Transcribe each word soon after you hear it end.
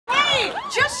Hey,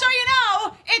 just so you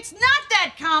know, it's not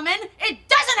that common. It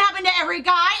doesn't happen to every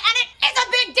guy, and it is a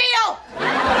big deal.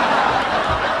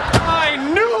 I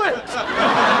knew it!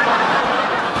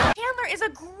 Chandler is a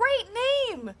great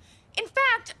name. In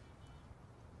fact,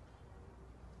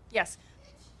 yes.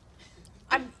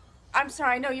 I'm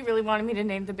sorry. I know you really wanted me to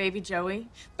name the baby Joey,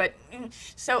 but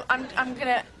so I'm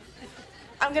gonna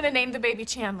name the baby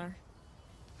Chandler.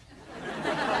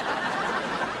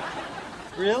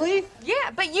 Really?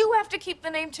 Yeah, but you have to keep the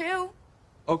name too.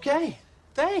 Okay,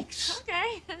 thanks.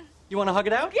 Okay. You want to hug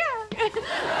it out? Yeah.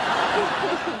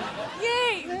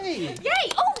 Yay. Hey.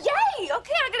 Yay. Oh, yay.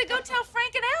 Okay, I'm gonna go tell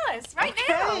Frank and Alice right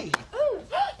Okay. now. Ooh.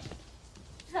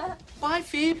 Bye,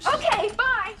 Phoebes. Okay,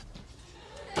 bye.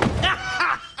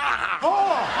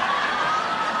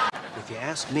 If you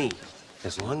ask me,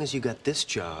 as long as you got this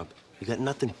job, you got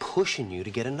nothing pushing you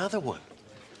to get another one.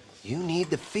 You need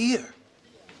the fear.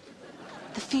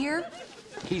 The fear?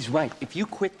 He's right. If you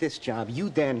quit this job, you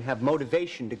then have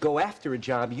motivation to go after a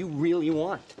job you really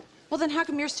want. Well, then how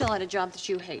come you're still at a job that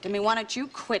you hate? I mean, why don't you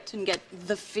quit and get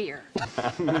the fear?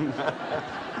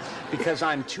 Because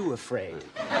I'm too afraid.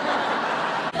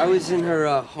 I was in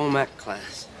her home ec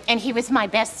class. And he was my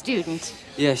best student.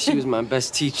 Yeah, she was my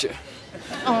best teacher.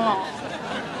 Oh.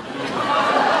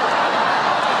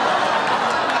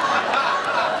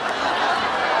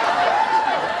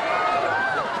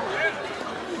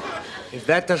 If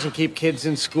that doesn't keep kids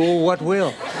in school, what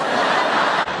will?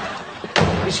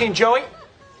 You seen Joey?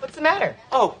 What's the matter?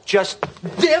 Oh, just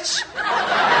this?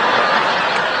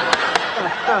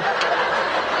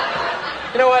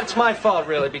 You know what? It's my fault,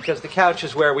 really, because the couch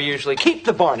is where we usually keep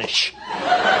the varnish.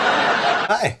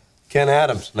 Hi, Ken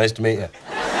Adams. Nice to meet you.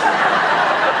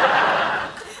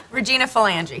 Regina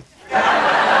Phalange.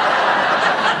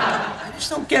 I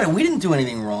just don't get it. We didn't do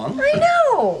anything wrong. I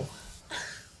know.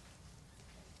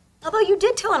 Although you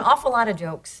did tell an awful lot of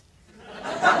jokes.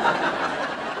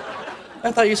 I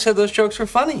thought you said those jokes were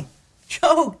funny.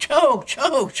 Joke, joke,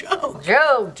 joke, joke.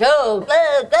 Joke, joke.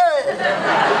 Blah, blah.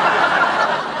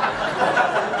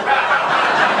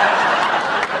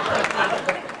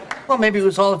 Well, maybe it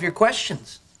was all of your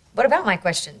questions. What about my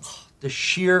questions? The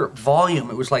sheer volume.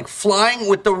 It was like flying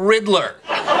with the Riddler.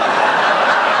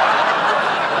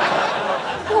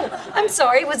 Oh, I'm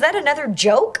sorry. Was that another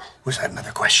joke? Was that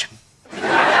another question?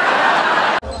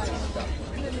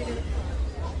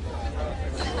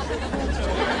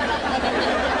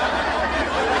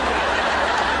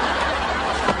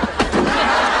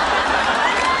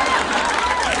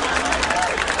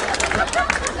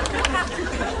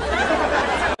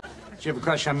 Did you have a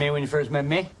crush on me when you first met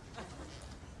me?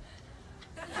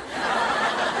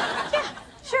 Yeah,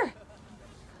 sure.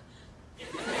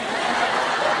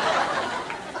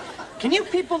 Can you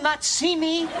people not see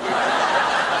me? You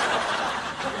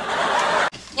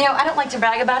know, I don't like to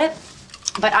brag about it,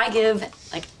 but I give,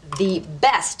 like, the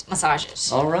best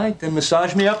massages. All right, then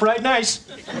massage me up right nice.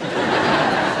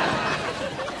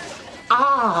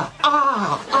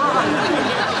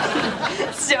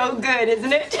 So good,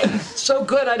 isn't it? So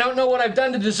good, I don't know what I've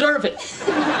done to deserve it.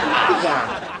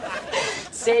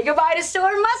 Say goodbye to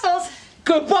sore muscles.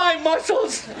 Goodbye,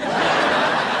 muscles.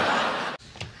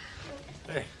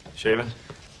 Hey, shaving?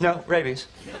 No, rabies.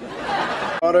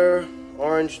 Water,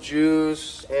 orange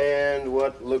juice, and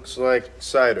what looks like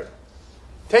cider.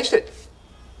 Taste it.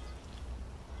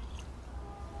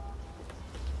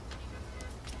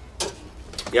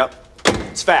 Yep.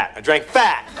 It's fat. I drank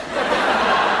fat.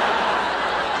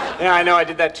 Yeah, I know. I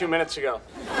did that 2 minutes ago.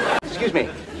 Excuse me.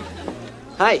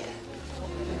 Hi.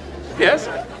 Yes?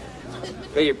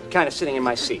 Well, you're kind of sitting in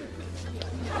my seat.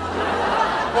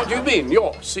 What do you mean,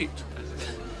 your seat?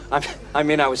 I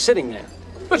mean, I was sitting there.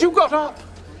 But you got up.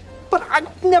 But I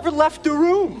never left the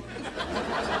room.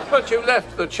 But you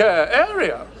left the chair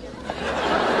area.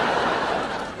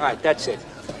 All right, that's it.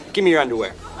 Give me your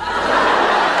underwear.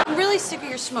 I'm really sick of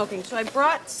your smoking, so I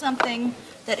brought something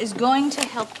that is going to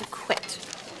help you quit.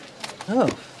 Oh.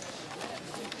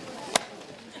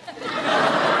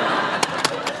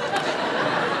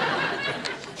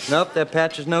 Nope, that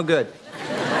patch is no good.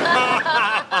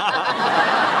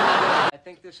 I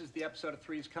think this is the episode of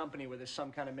Three's Company where there's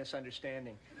some kind of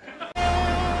misunderstanding.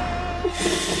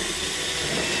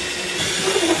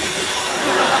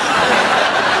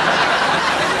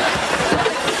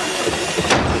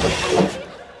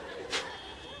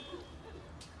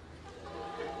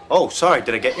 Oh, sorry,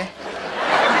 did I get you?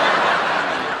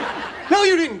 No,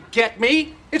 you didn't get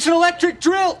me. It's an electric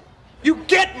drill. You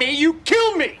get me, you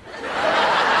kill me.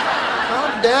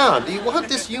 Calm down. Do you want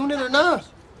this unit or not?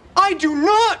 I do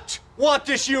not want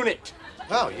this unit.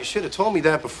 Well, you should have told me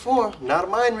that before. I'm not a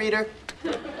mind reader.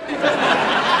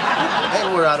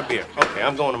 then we're out of beer. Okay,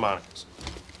 I'm going to Monica's.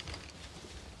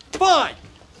 Fine.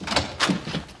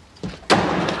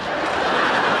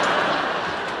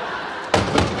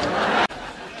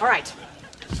 All right.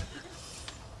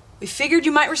 We figured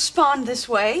you might respond this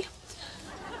way,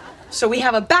 so we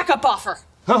have a backup offer.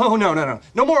 Oh, no, no, no.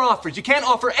 No more offers. You can't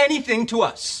offer anything to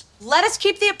us. Let us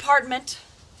keep the apartment,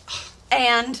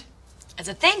 and As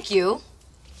a thank you,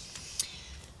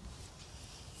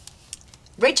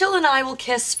 Rachel and I will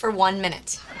kiss for 1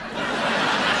 minute.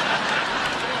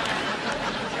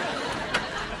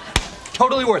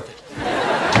 Totally worth it.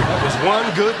 That was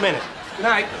 1 good minute. Good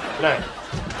night. Good night.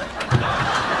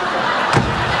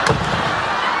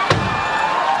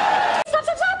 Stop,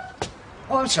 stop, stop!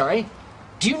 Oh, I'm sorry.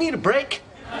 Do you need a break?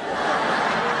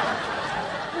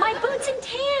 My boot's in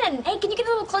tan. Hey, can you get a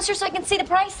little closer so I can see the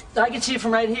price? I can see it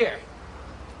from right here.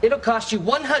 It'll cost you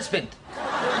 1 husband.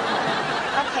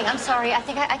 Okay, I'm sorry. I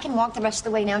think I can walk the rest of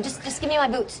the way now. Just give me my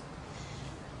boots.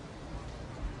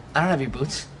 I don't have your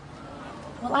boots.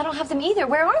 Well, I don't have them either.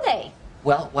 Where are they?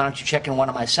 Well, why don't you check in one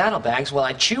of my saddlebags while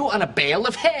I chew on a bale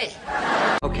of hay?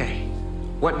 Okay,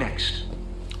 what next?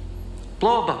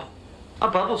 Blow a bubble. A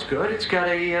bubble's good. It's got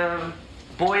a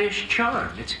boyish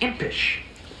charm. It's impish.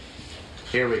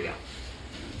 Here we go.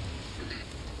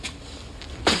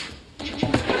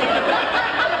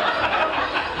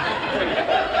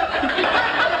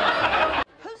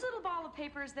 Whose little ball of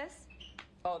paper is this?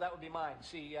 Oh, that would be mine.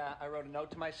 See, I wrote a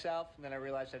note to myself, and then I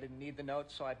realized I didn't need the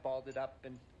note, so I balled it up,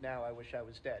 and now I wish I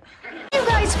was dead. You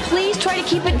guys, please try to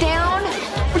keep it down.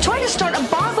 We're trying to start a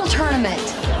boggle tournament.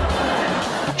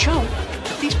 Joe,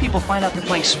 if these people find out they're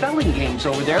playing spelling games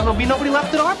over there, there'll be nobody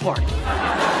left at our party.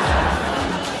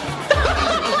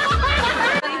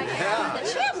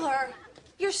 Chandler,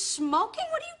 you're smoking?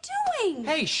 What are you doing?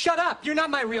 Hey, shut up. You're not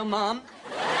my real mom.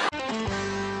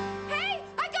 Hey,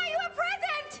 I got you a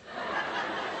present!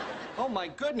 Oh, my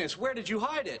goodness. Where did you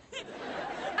hide it?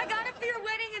 I got it for your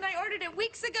wedding and I ordered it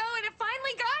weeks ago and it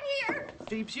finally got here.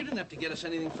 Phoebes, you didn't have to get us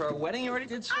anything for our wedding. You already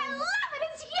did so. I love it!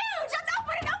 It's huge! Let's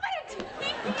open it! Open it!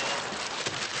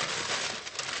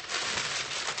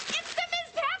 It's the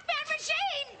Ms. Pac-Man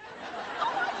machine!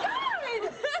 Oh my God!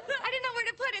 I didn't know where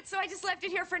to put it, so I just left it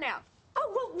here for now. Oh,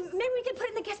 well, maybe we could put it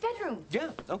in the guest bedroom.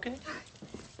 Yeah, okay.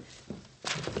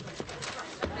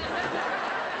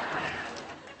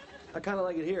 I kind of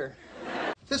like it here.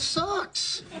 This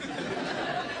sucks.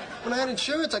 When I had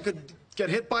insurance, I could get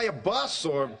hit by a bus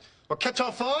or catch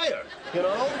on fire, you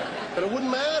know? And it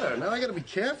wouldn't matter. Now I gotta be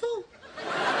careful?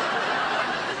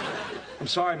 I'm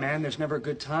sorry, man. There's never a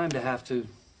good time to have to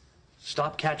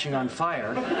stop catching on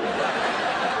fire.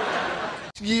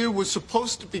 This year was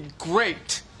supposed to be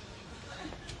great.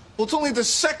 Well, it's only the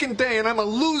second day, and I'm a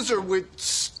loser with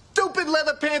stupid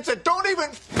leather pants that don't even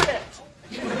fit.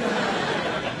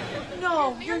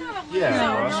 No, you're not a loser.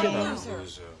 Yeah, You're you're not a not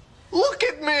loser. Look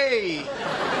at me!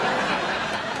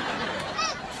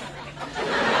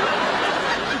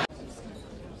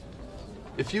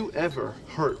 If you ever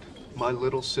hurt my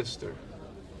little sister,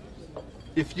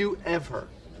 if you ever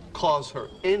cause her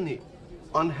any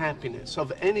unhappiness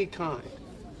of any kind,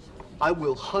 I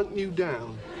will hunt you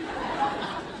down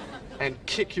and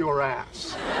kick your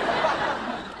ass.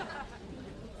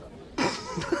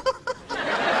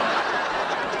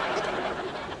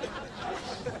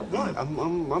 What?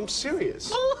 I'm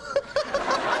serious.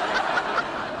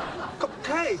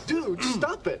 Okay, dude,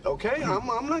 stop it, okay?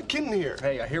 I'm not kidding here.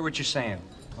 Hey, I hear what you're saying,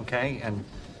 okay? And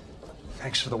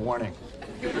thanks for the warning.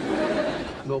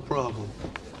 No problem.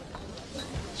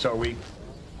 So are we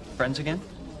friends again?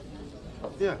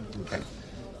 Yeah. Okay.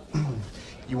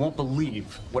 You won't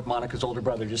believe what Monica's older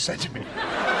brother just said to me.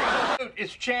 Dude,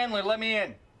 it's Chandler. Let me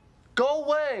in. Go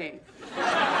away.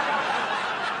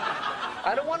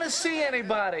 I don't want to see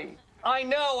anybody. I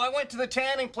know. I went to the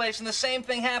tanning place and the same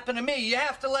thing happened to me. You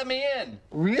have to let me in.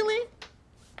 Really?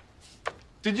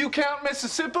 Did you count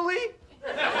Mississippi?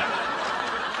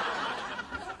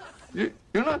 You're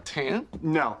not tan.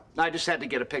 No, I just had to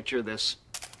get a picture of this.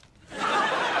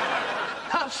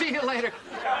 I'll see you later.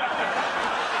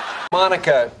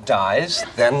 Monica dies,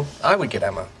 then I would get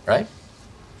Emma, right?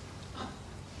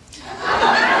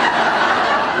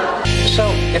 So,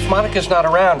 if Monica's not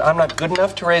around, I'm not good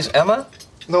enough to raise Emma?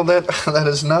 No, that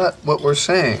is not what we're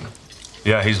saying.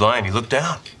 Yeah, he's lying. He looked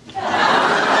down.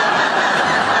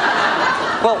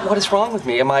 Well, what is wrong with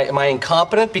me? Am I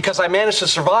incompetent because I managed to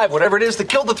survive whatever it is that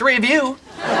killed the three of you?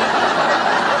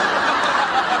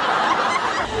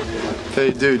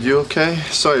 Hey, dude, you okay?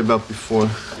 Sorry about before.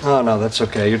 Oh, no, that's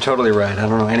okay. You're totally right. I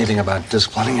don't know anything about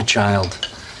disciplining a child.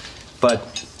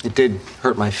 But it did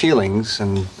hurt my feelings,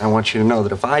 and I want you to know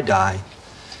that if I die,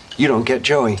 you don't get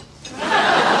Joey.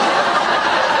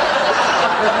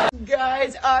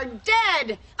 Guys are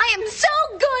dead. I am so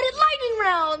good at lightning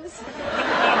rounds.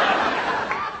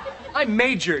 I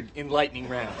majored in lightning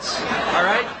rounds. All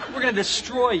right? We're going to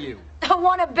destroy you.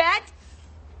 Want to bet?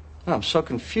 I'm so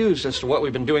confused as to what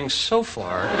we've been doing so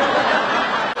far.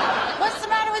 What's the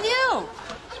matter with you?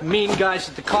 Mean guys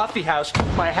at the coffee house took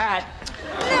my hat.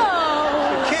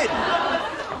 No. Kid.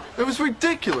 It was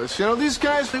ridiculous. You know, these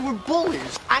guys, they were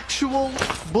bullies. Actual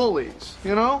bullies.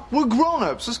 You know? We're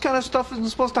grown-ups. This kind of stuff isn't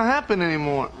supposed to happen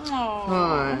anymore.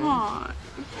 Oh.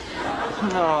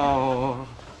 No.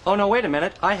 Oh, no, wait a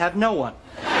minute. I have no one.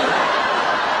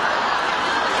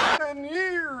 10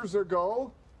 years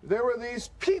ago, there were these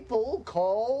people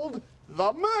called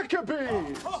the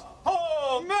Maccabees.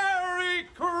 Oh, Merry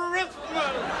Christmas!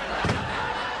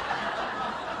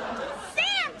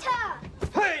 Santa!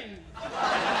 Hey!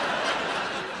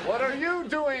 What are you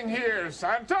doing here,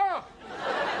 Santa?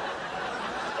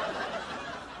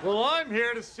 Well, I'm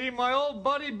here to see my old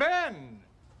buddy Ben.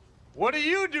 What are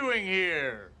you doing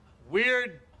here,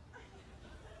 weird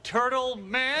turtle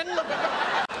man?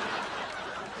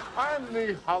 I'm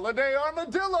the Holiday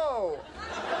Armadillo,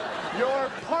 your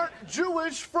part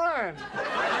Jewish friend.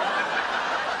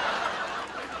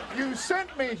 You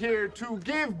sent me here to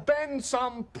give Ben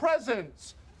some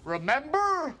presents,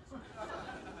 remember?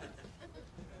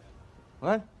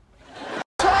 What?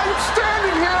 So I'm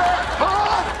standing here,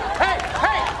 huh? Hey!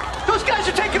 Those guys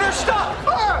are taking our stuff!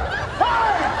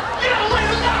 Hey! You gotta leave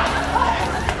us out!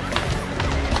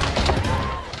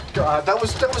 God, that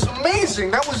was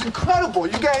amazing. That was incredible.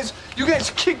 You guys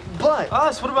kicked butt.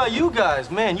 Us? What about you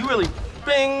guys? Man, you really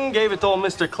gave it to old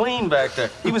Mr. Clean back there.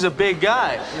 He was a big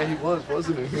guy. Yeah, he was,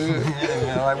 wasn't he?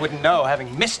 Well, I wouldn't know,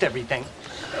 having missed everything.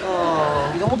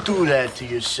 Oh, don't do that to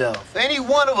yourself. Any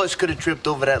one of us could have tripped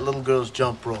over that little girl's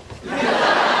jump rope.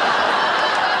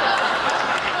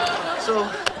 So,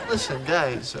 listen,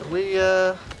 guys, are we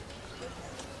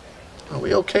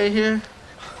okay here?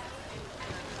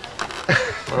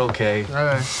 We're okay. All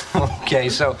right. Okay,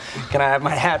 so can I have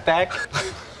my hat back?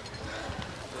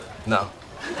 No.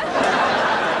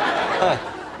 Huh.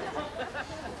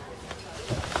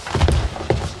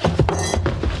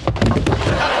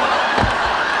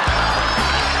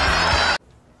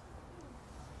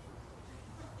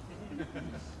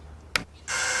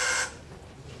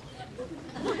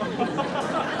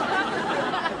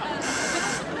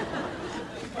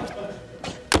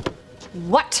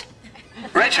 What?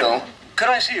 Rachel, could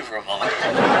I see you for a moment?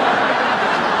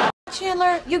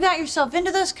 Chandler, you got yourself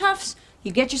into those cuffs.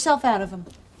 You get yourself out of them.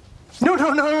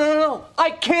 No. I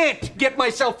can't get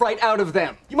myself right out of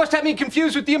them. You must have me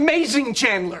confused with the amazing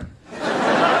Chandler.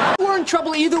 We're in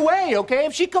trouble either way, okay?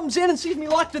 If she comes in and sees me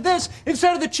locked to this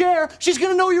instead of the chair, she's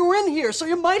gonna know you were in here, so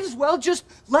you might as well just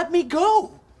let me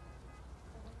go.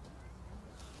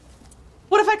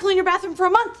 What if I clean your bathroom for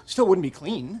a month? Still wouldn't be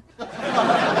clean.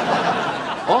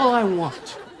 All I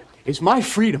want is my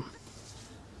freedom.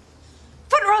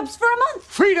 Foot rubs for a month.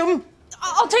 Freedom?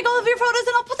 I'll take all of your photos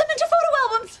and I'll put them into photo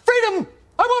albums. Freedom!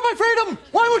 I want my freedom!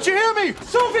 Why won't you hear me?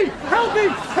 Sophie, help me!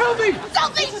 Help me!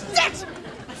 Sophie, sit!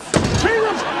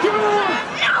 Freedom! Give it away!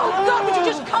 No! God, would you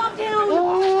just calm down?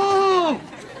 Oh.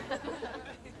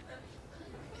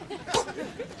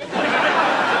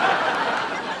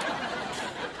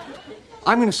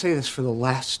 I'm gonna say this for the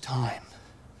last time.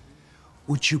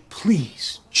 Would you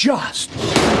please just...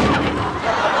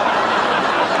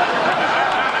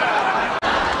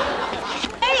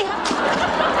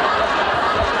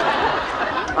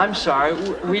 I'm sorry,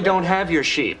 we don't have your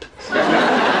sheep.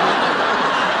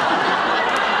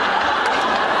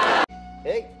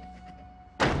 Hey.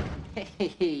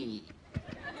 Hey.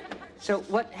 So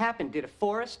what happened? Did a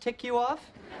forest tick you off?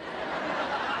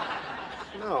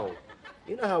 No.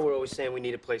 You know how we're always saying we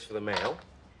need a place for the mail?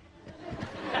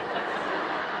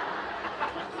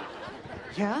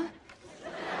 Yeah?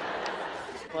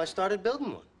 Well, I started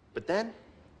building one. But then,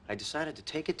 I decided to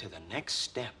take it to the next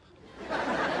step.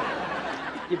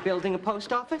 You're building a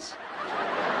post office?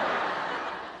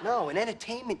 No, an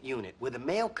entertainment unit with a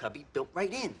mail cubby built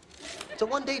right in. It's a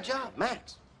one-day job,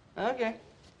 max. Okay.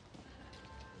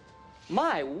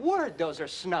 My word, those are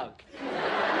snug.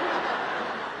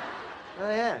 Oh,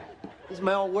 yeah. These are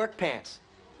my old work pants.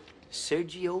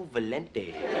 Sergio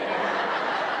Valente.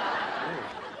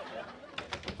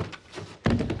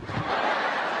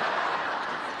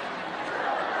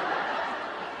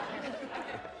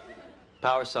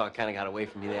 Power saw kind of got away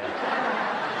from me there.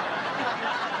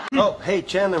 Oh, hey,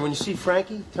 Chandler, when you see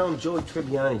Frankie, tell him Joey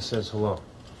Tribbiani says hello.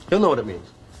 He'll know what it means.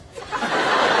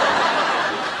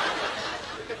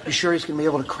 You sure he's gonna be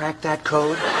able to crack that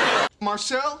code?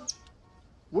 Marcel,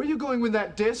 where are you going with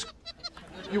that disc?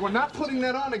 You are not putting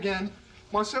that on again.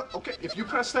 Marcel, okay, if you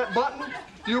press that button,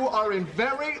 you are in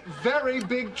very, very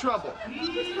big trouble.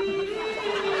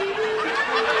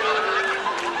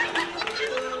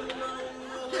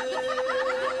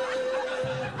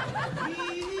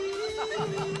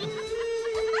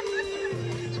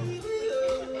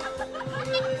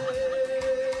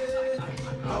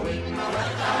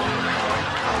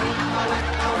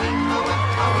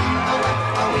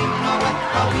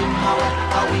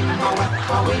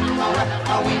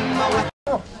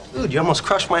 Dude, you almost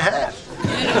crushed my hat.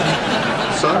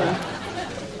 Sorry.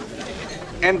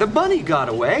 And the bunny got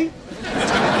away.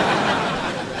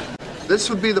 This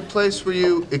would be the place where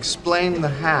you explain the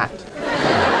hat.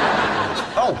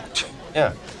 Oh,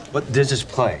 yeah. But there's this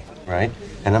play, right?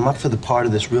 And I'm up for the part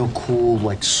of this real cool,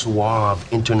 like, suave,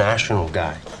 international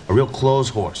guy. A real clothes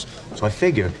horse. So I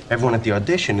figure everyone at the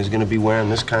audition is going to be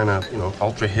wearing this kind of, you know,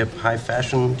 ultra-hip,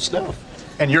 high-fashion stuff.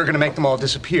 And you're gonna make them all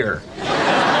disappear.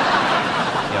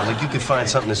 Yeah, like you could find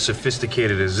something as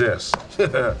sophisticated as this.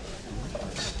 Done.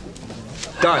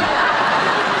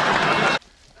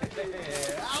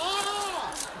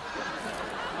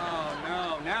 Oh,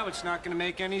 no, now it's not gonna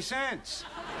make any sense.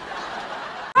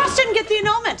 Ross didn't get the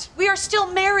annulment. We are still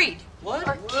married.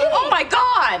 What? Oh, my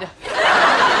God!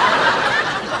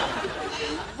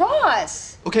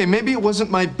 Ross! Okay, maybe it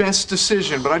wasn't my best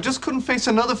decision, but I just couldn't face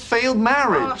another failed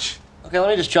marriage. Okay, let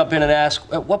me just jump in and ask,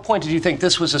 at what point did you think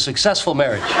this was a successful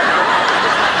marriage?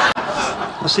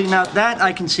 Well, see, now that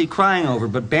I can see crying over,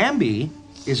 but Bambi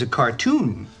is a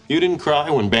cartoon. You didn't cry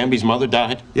when Bambi's mother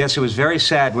died? Yes, it was very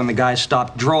sad when the guy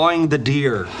stopped drawing the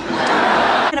deer.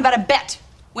 And about a bet.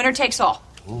 Winner takes all.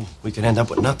 Ooh, we could end up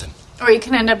with nothing. Or you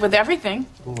can end up with everything.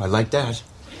 Ooh, I like that.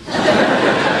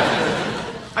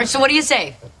 All right, so what do you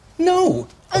say? No.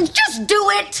 Just do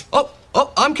it! Oh,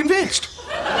 I'm convinced.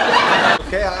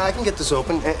 Okay, I can get this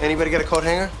open. Anybody got a coat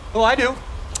hanger? Oh, I do.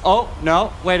 Oh,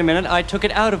 no, wait a minute. I took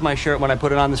it out of my shirt when I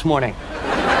put it on this morning.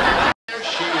 There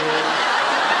she is.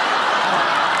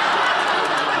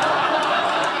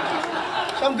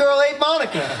 Some girl ate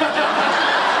Monica.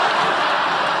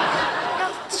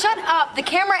 Shut up. The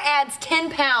camera adds 10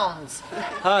 pounds.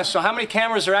 So how many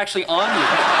cameras are actually on you?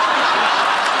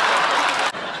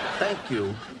 Thank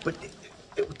you, but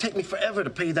it would take me forever to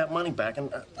pay you that money back,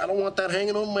 and I don't want that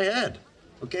hanging over my head.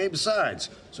 Okay, besides,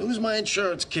 as soon as my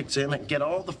insurance kicks in, I can get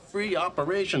all the free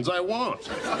operations I want.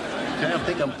 Okay, I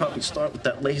think I'll probably start with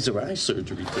that laser eye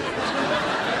surgery thing.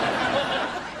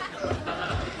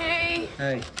 Hey,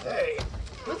 Hey. Hey.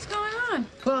 what's going on?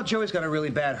 Well, Joey's got a really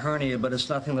bad hernia, but it's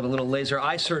nothing that a little laser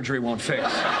eye surgery won't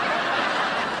fix.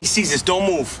 He sees us. Don't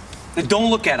move. Don't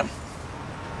look at him.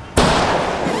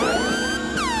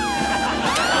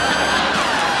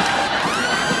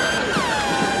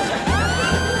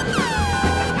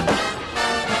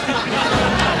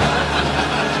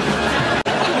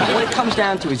 What it comes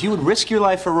down to is you would risk your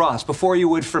life for Ross before you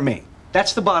would for me.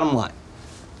 That's the bottom line.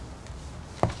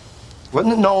 Well,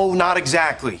 no, not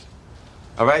exactly.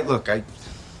 All right, look, I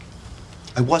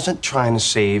wasn't trying to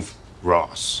save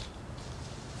Ross.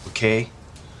 Okay?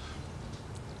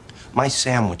 My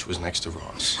sandwich was next to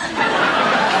Ross. All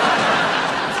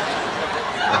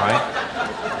right?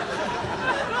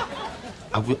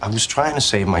 I was trying to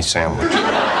save my sandwich.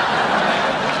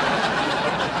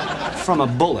 From a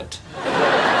bullet.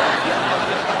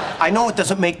 I know it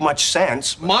doesn't make much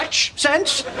sense. Much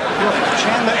sense? Look,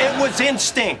 Chandler, it was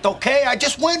instinct, okay? I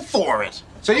just went for it.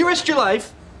 So you risked your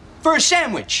life for a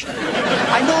sandwich.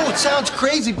 I know it sounds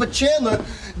crazy, but Chandler,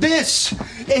 this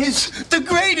is the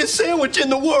greatest sandwich in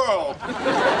the world.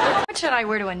 What should I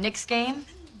wear to a Knicks game?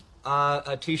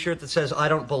 A T-shirt that says, I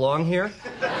don't belong here?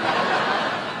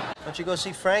 Why don't you go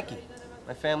see Frankie?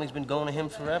 My family's been going to him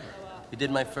forever. He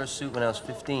did my first suit when I was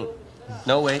 15.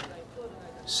 No, wait,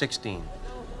 16.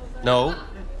 No,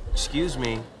 excuse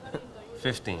me,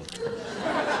 15. All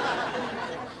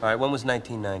right, when was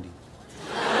 1990?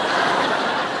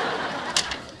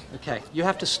 Okay, you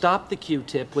have to stop the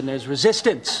Q-tip when there's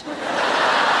resistance.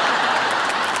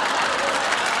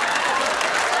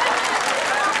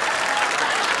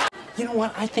 You know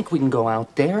what? I think we can go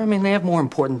out there. I mean, they have more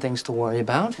important things to worry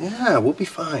about. Yeah, we'll be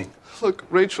fine. Look,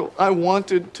 Rachel, I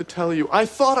wanted to tell you. I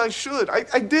thought I should.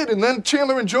 I did, and then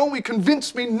Chandler and Joey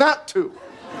convinced me not to.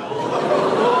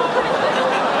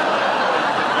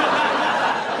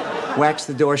 Wax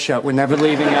the door shut. We're never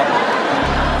leaving it.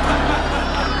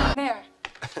 There.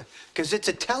 Because it's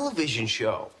a television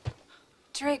show.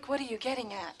 Drake, what are you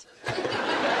getting at?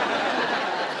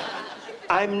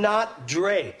 I'm not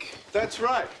Drake. That's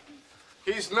right.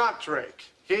 He's not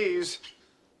Drake. He's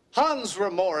Hans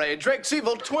Ramore, Drake's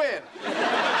evil twin.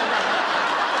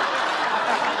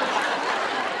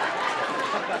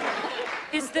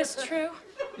 this true?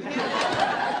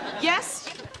 Yes,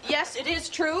 it is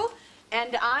true.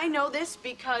 And I know this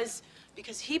because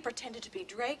he pretended to be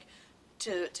Drake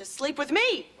to sleep with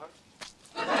me.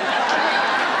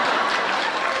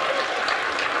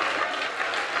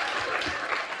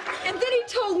 And then he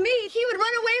told me he would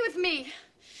run away with me.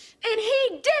 And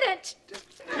he didn't.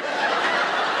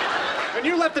 And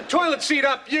you left the toilet seat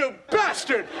up, you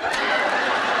bastard!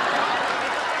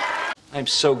 I'm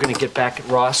so gonna get back at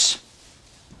Ross.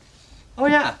 Oh,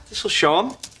 yeah, this'll show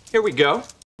him. Here we go.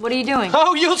 What are you doing?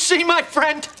 Oh, you'll see, my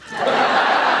friend!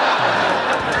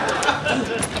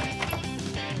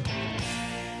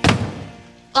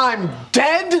 I'm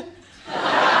dead?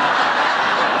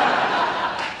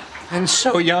 And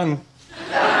so young.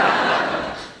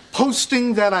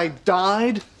 Posting that I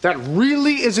died? That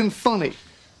really isn't funny.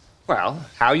 Well,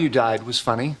 how you died was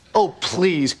funny. Oh,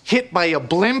 please. Hit by a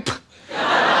blimp?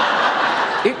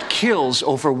 It kills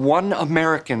over 1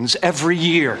 Americans every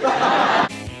year.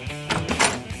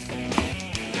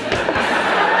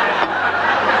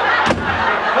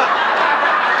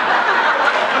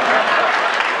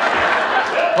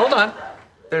 Hold on.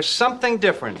 There's something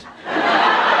different.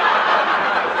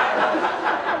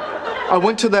 I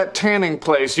went to that tanning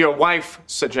place your wife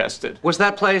suggested. Was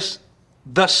that place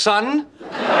the Sun?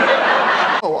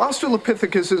 Oh,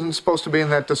 Australopithecus isn't supposed to be in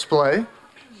that display.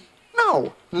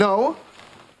 No.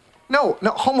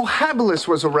 Homo habilis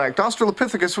was erect.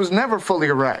 Australopithecus was never fully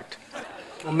erect.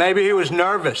 Well, maybe he was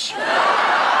nervous.